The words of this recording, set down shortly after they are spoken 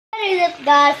What is it,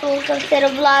 guys? Welcome to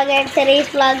the vlog, and today's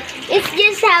vlog is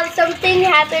just how something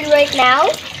happened right now.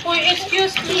 Uy,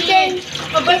 excuse me.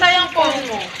 Mabantay ang phone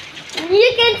mo. You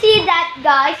can see that,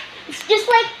 guys. It's just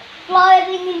like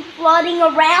floating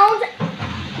around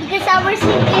because our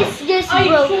sink is just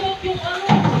broke. Yung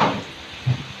ano.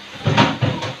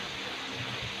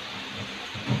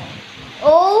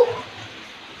 Oh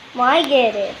my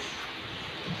goodness.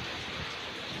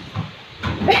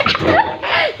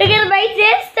 Look at my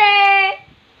sister.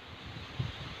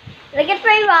 Look at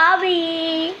my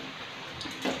mommy.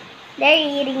 They're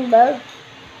eating bugs.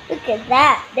 Look at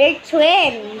that. They're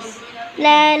twins.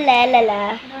 La la la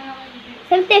la.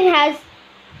 Something has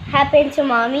happened to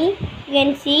mommy. You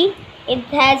can see it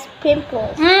has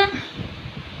pimples.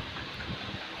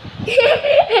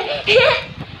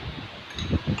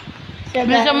 So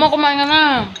Bisa mo kumain ka na.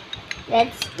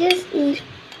 let's just eat.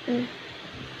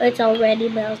 It's already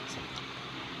melted.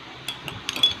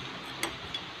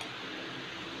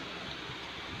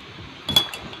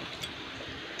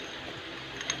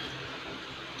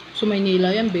 Sa Maynila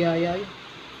yan, biyaya yan.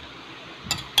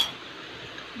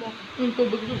 Yung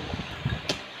tubig doon.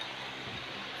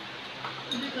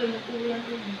 Hindi tayo nakulang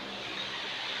doon.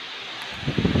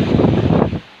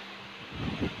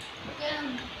 Kaya,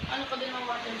 ano pa din ang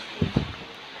water sports?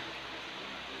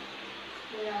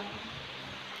 Kaya,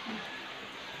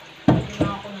 hindi na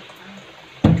ako nagkain.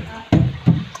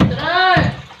 Taray!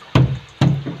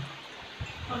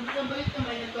 Pag sabay ito,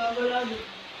 may nagkagala doon.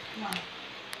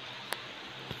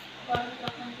 Parang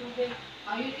truck ng tubig.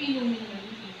 Ayun, inumin na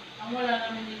yun. Ang wala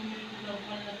namin inumin yung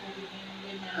local na tubig.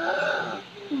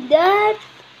 That.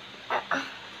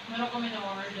 Meron kami na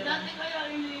order. Dati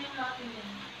kaya inumin natin yan.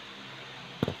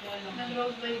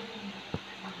 Nag-rose by din.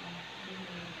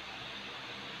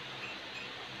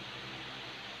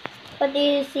 What do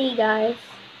you see, guys?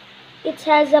 It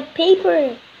has a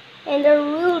paper and a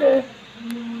ruler.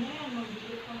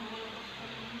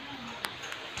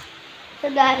 So,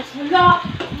 guys.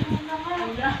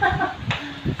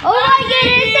 Oh my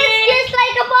goodness, it's just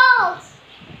like a ball.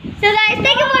 So, guys,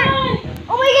 take a look.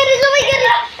 Oh my goodness, oh my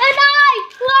goodness. And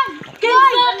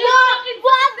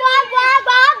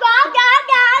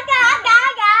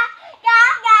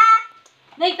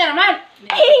Naita naman!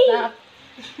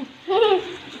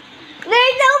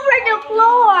 There's over the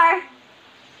floor.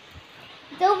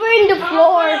 It's over in the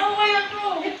floor.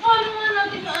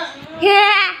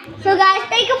 Yeah. So guys,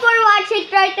 thank you for watching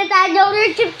Tryke on our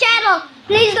YouTube channel.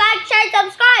 Please like, share,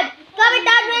 subscribe. Comment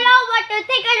down below what you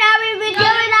think of our video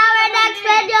in our next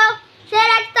video. See you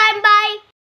next time. Bye.